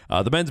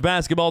 The men's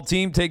basketball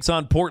team takes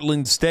on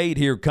Portland State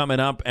here coming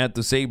up at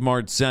the Save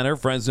Mart Center.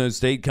 Fresno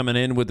State coming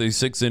in with a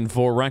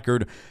 6-4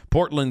 record.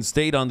 Portland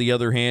State, on the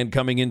other hand,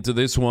 coming into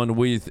this one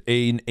with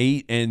an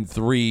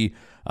 8-3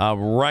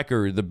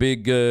 record. The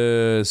Big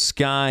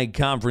Sky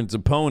Conference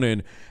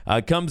opponent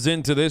comes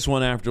into this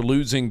one after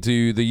losing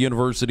to the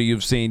University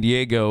of San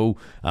Diego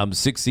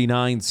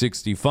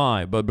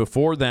 69-65. But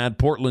before that,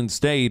 Portland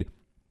State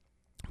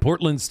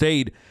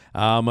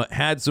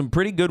had some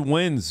pretty good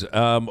wins.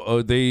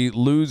 They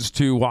lose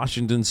to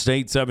Washington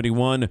State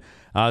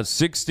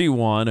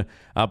 71-61,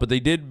 but they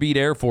did beat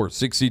Air Force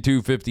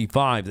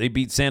 62-55. They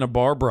beat Santa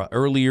Barbara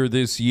earlier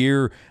this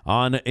year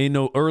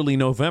in early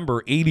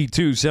November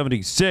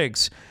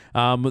 82-76.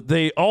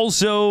 They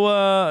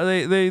also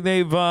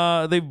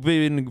they've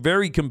been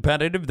very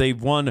competitive.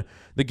 They've won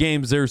the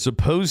games they're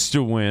supposed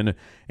to win,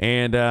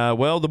 and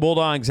the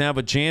Bulldogs have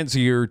a chance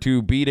here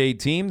to beat a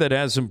team that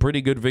has some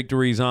pretty good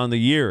victories on the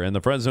year. And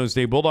the Fresno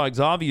State Bulldogs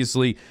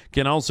obviously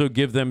can also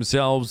give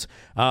themselves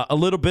a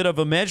little bit of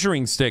a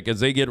measuring stick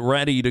as they get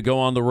ready to go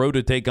on the road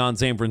to take on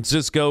San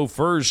Francisco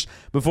first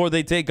before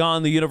they take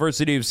on the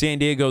University of San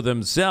Diego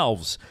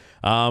themselves.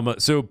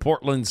 So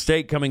Portland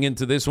State coming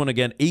into this one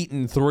again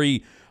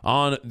 8-3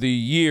 on the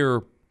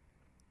year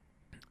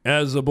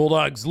as the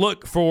Bulldogs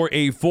look for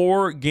a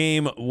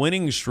 4-game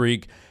winning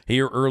streak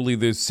here early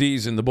this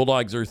season. The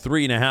Bulldogs are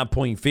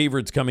 3.5-point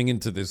favorites coming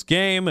into this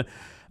game.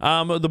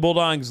 The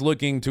Bulldogs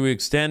looking to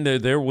extend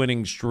their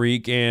winning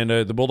streak, and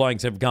the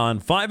Bulldogs have gone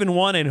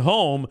 5-1 at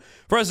home.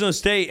 Fresno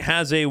State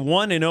has a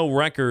 1-0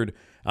 record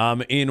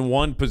in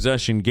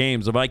one-possession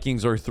games. The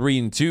Vikings are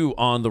 3-2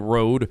 on the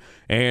road,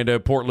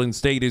 and Portland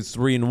State is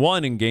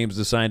 3-1 in games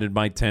decided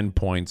by 10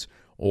 points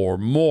or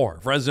more.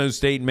 Fresno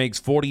State makes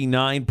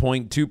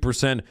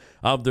 49.2%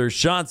 of their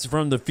shots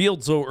from the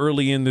field so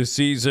early in the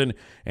season,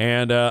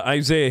 and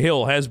Isaiah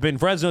Hill has been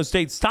Fresno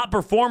State's top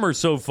performer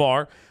so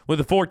far with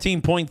a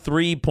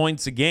 14.3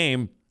 points a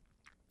game,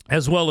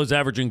 as well as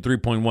averaging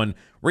 3.1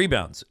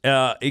 rebounds.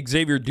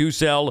 Xavier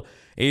Dussel,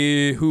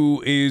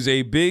 who is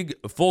a big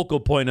focal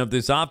point of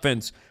this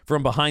offense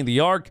from behind the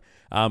arc,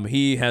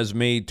 he has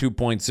made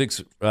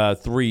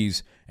 2.6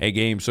 threes a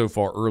game so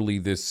far early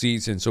this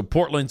season. So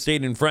Portland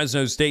State and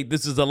Fresno State,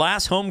 this is the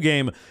last home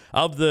game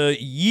of the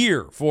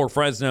year for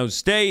Fresno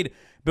State.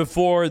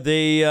 before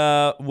they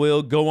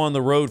will go on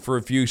the road for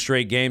a few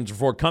straight games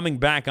before coming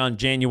back on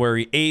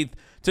January 8th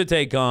to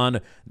take on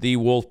the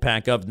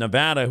Wolfpack of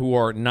Nevada, who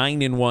are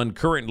 9-1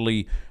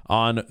 currently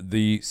on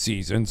the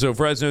season. So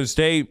Fresno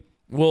State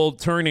will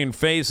turn in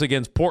face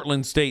against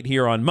Portland State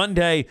here on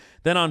Monday.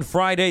 Then on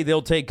Friday,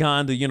 they'll take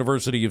on the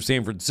University of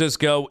San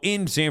Francisco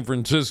in San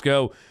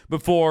Francisco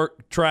before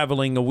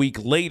traveling a week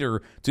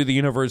later to the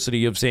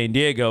University of San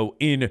Diego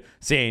in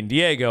San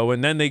Diego.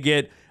 And then they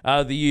get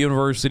the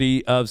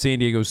University of San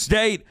Diego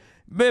State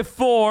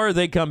before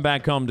they come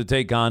back home to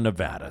take on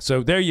Nevada.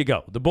 So there you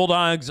go. The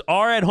Bulldogs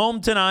are at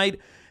home tonight.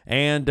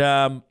 And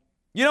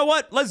you know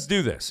what? Let's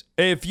do this.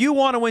 If you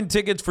want to win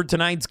tickets for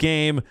tonight's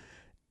game,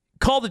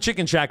 call the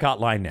Chicken Shack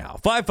hotline now.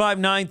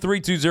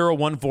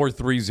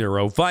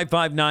 559-320-1430.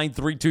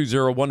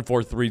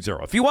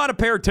 559-320-1430. If you want a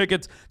pair of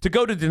tickets to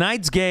go to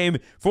tonight's game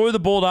for the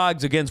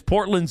Bulldogs against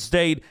Portland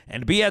State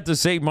and be at the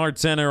St. Mart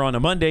Center on a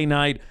Monday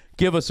night,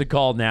 give us a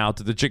call now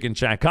to the Chicken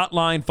Shack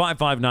hotline,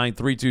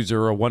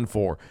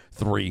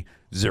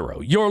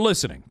 559-320-1430. You're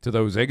listening to the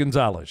Jose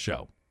Gonzalez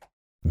Show.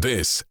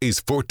 This is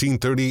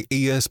 1430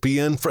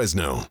 ESPN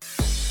Fresno.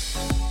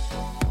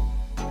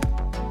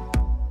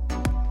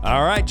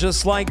 All right,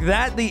 just like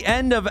that, the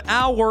end of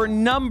hour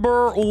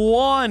number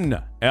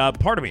 1.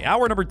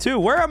 Hour number 2.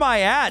 Where am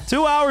I at?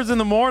 2 hours in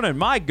the morning.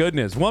 My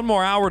goodness. One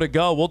more hour to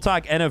go. We'll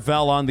talk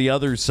NFL on the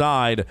other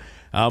side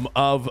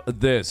of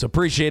this.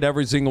 Appreciate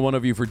every single one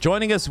of you for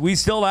joining us. We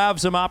still have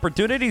some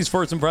opportunities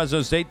for some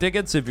Fresno State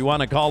tickets. If you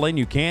want to call in,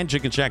 you can.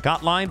 Chicken Shack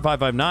hotline,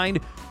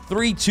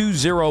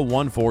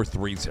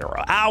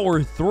 559-320-1430.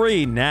 Hour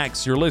 3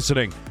 next. You're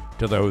listening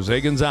to the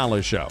Jose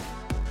Gonzalez Show.